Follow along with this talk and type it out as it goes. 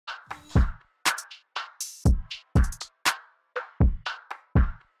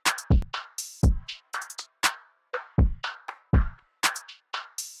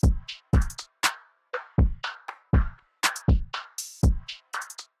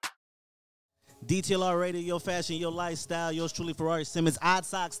DTLR Radio, your fashion, your lifestyle. Yours truly, Ferrari Simmons. Odd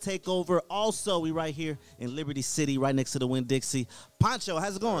Sox takeover. Also, we right here in Liberty City, right next to the Winn-Dixie. Pancho,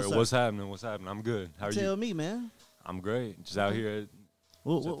 how's it going, sir? What's happening? What's happening? I'm good. How are you? Tell me, man. I'm great. Just out here.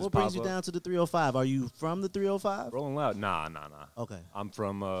 What brings you down to the 305? Are you from the 305? Rolling Loud? Nah. Okay. I'm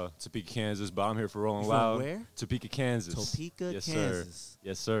from Topeka, Kansas, but I'm here for Rolling You Loud. from where? Topeka, Kansas. Topeka, yes, Kansas. Sir.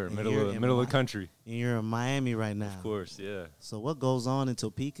 Yes, sir. And Middle of the country. And you're in Miami right now. Of course, yeah. So what goes on in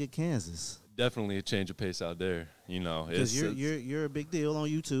Topeka, Kansas? Definitely a change of pace out there. You know, because you're a big deal on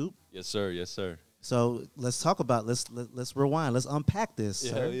YouTube. Yes, sir. Yes, sir. So let's talk about let's rewind. Let's unpack this.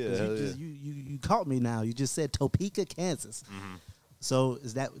 Yeah, sir. yeah. You caught me now. You just said Topeka, Kansas. Mm-hmm. So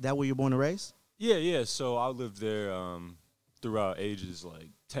is that where you're born and raised? Yeah. So I lived there throughout ages like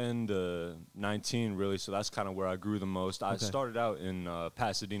 10 to 19, really. So that's kind of where I grew the most. I started out in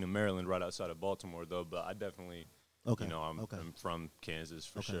Pasadena, Maryland, right outside of Baltimore, though. But I definitely, I'm from Kansas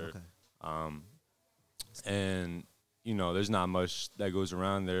for sure. Okay. And there's not much that goes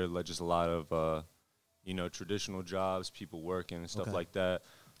around there. Like just a lot of traditional jobs, people working and stuff like that.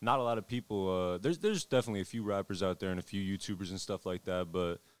 Not a lot of people. There's definitely a few rappers out there and a few YouTubers and stuff like that,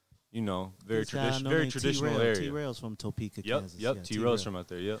 but very traditional area. T-Rail's from Topeka, Kansas. Yep. Yeah, T-Rail's from out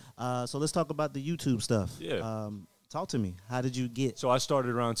there. Yep. So let's talk about the YouTube stuff. Yeah. Talk to me. How did you get? So I started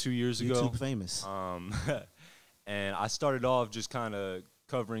around 2 years ago. YouTube famous. And I started off just kind of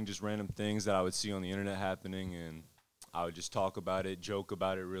covering just random things that I would see on the internet happening, and I would just talk about it, joke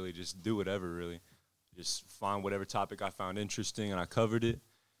about it, really, just do whatever, really. Just find whatever topic I found interesting, and I covered it.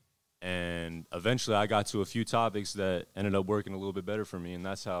 And eventually I got to a few topics that ended up working a little bit better for me, and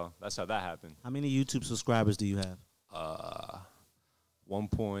that's how that happened. How many YouTube subscribers do you have?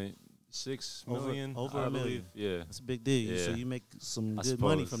 1.6 million. Over a million. Yeah. That's a big deal. Yeah. So you make some good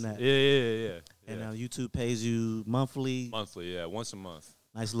money from that. Yeah. And now YouTube pays you monthly? Monthly, yeah, once a month.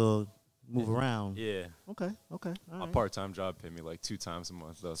 Nice little move around. Yeah. Okay. All My right. part-time job paid me like 2 times a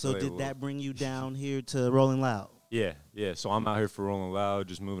month, though. So did that bring you down here to Rolling Loud? Yeah. So I'm out here for Rolling Loud,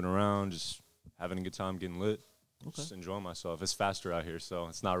 just moving around, just having a good time, getting lit, just enjoying myself. It's faster out here, so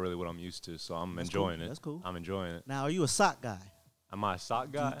it's not really what I'm used to, so I'm enjoying it. That's cool. I'm enjoying it. Now, are you a sock guy? Am I a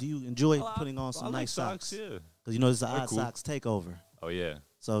sock guy? Do you enjoy putting on some nice socks? Yeah. Because this is an Odd Sox takeover. Oh, yeah.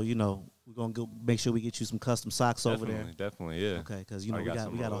 So, we're going to go make sure we get you some custom socks over there. Definitely, yeah. Okay, because, we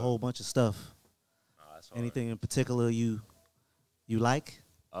got a whole bunch of stuff. Anything in particular you like?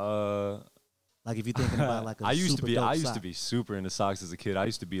 Like if you're thinking about like a I used sock. to be super into socks as a kid. I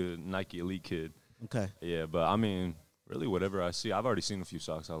used to be a Nike Elite kid. Okay. Yeah, but I mean, really whatever I see, I've already seen a few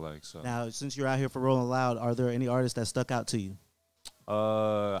socks I like. So now, since you're out here for Rolling Loud, are there any artists that stuck out to you?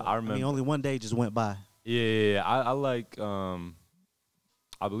 I remember. I mean, only one day just went by. Yeah. I like.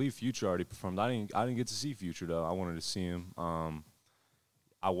 I believe Future already performed. I didn't get to see Future though. I wanted to see him.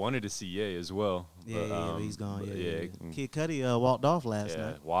 I wanted to see Ye as well. Yeah, but he's gone. Yeah. Mm. Kid Cudi walked off last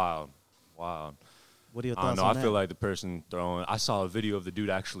night. Wild. What are your I thoughts don't know. on I feel like the person throwing. I saw a video of the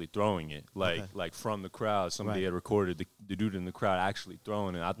dude actually throwing it, like from the crowd. Somebody had recorded the dude in the crowd actually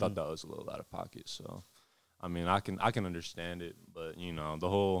throwing it. I thought that was a little out of pocket. So, I mean, I can understand it, but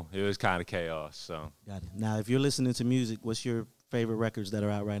it was kind of chaos. So. Got it. Now, if you're listening to music, what's your favorite records that are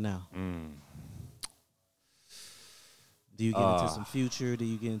out right now? Do you get into some Future? Do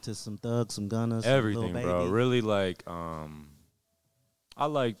you get into some Thug, some Gunna, some everything, Lil Baby? bro? Really, like, I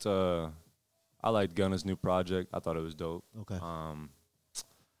liked Gunna's new project. I thought it was dope. Okay.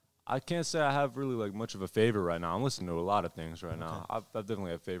 I can't say I have really like much of a favorite right now. I'm listening to a lot of things right now. I've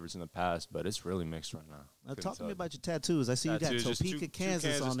definitely had favorites in the past, but it's really mixed right now. Now talk to me about your tattoos. I see you got Topeka,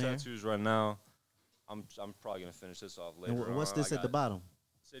 Kansas on there. Tattoos right now. I'm probably gonna finish this off later. And what's this at the bottom?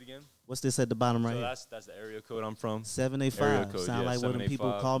 Say it again. What's this at the bottom right here? That's the area code I'm from. 785. Sound like where them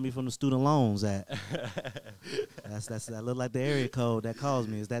people called me from the student loans at. That look like the area code that calls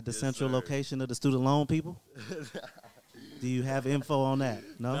me. Is that the central location of the student loan people? Do you have info on that?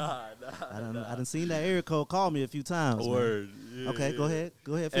 No? Nah. I done seen that area code call me a few times. Word. Yeah, okay, go ahead.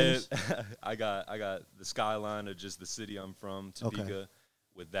 Go ahead, finish. I got the skyline of just the city I'm from, Topeka,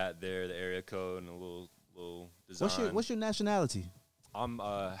 with that there, the area code, and a little design. What's your nationality? I'm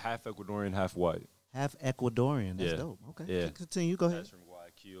half Ecuadorian, half white. Half Ecuadorian. That's dope. Okay. Yeah. Continue. Go ahead. That's from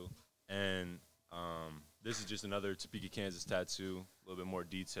Guayaquil. And this is just another Topeka, Kansas tattoo, a little bit more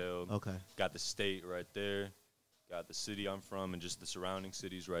detailed. Okay. Got the state right there. Got the city I'm from and just the surrounding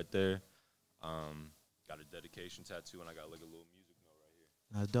cities right there. Got a dedication tattoo, and I got like a little music note right here.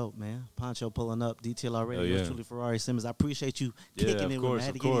 That's dope, man. Poncho pulling up, DTLR Radio, yeah. truly Ferrari Simmons. I appreciate you kicking it with me. I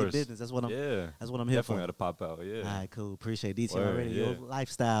had to get in your business. That's what I'm here Definitely for. had to pop out, yeah. All right, cool. Appreciate DTLR Radio, your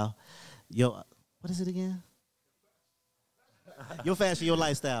lifestyle. Yo, what is it again? Your fashion, your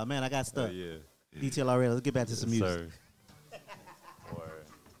lifestyle. Man, I got stuck. Yeah. DTLR. Let's get back to some music.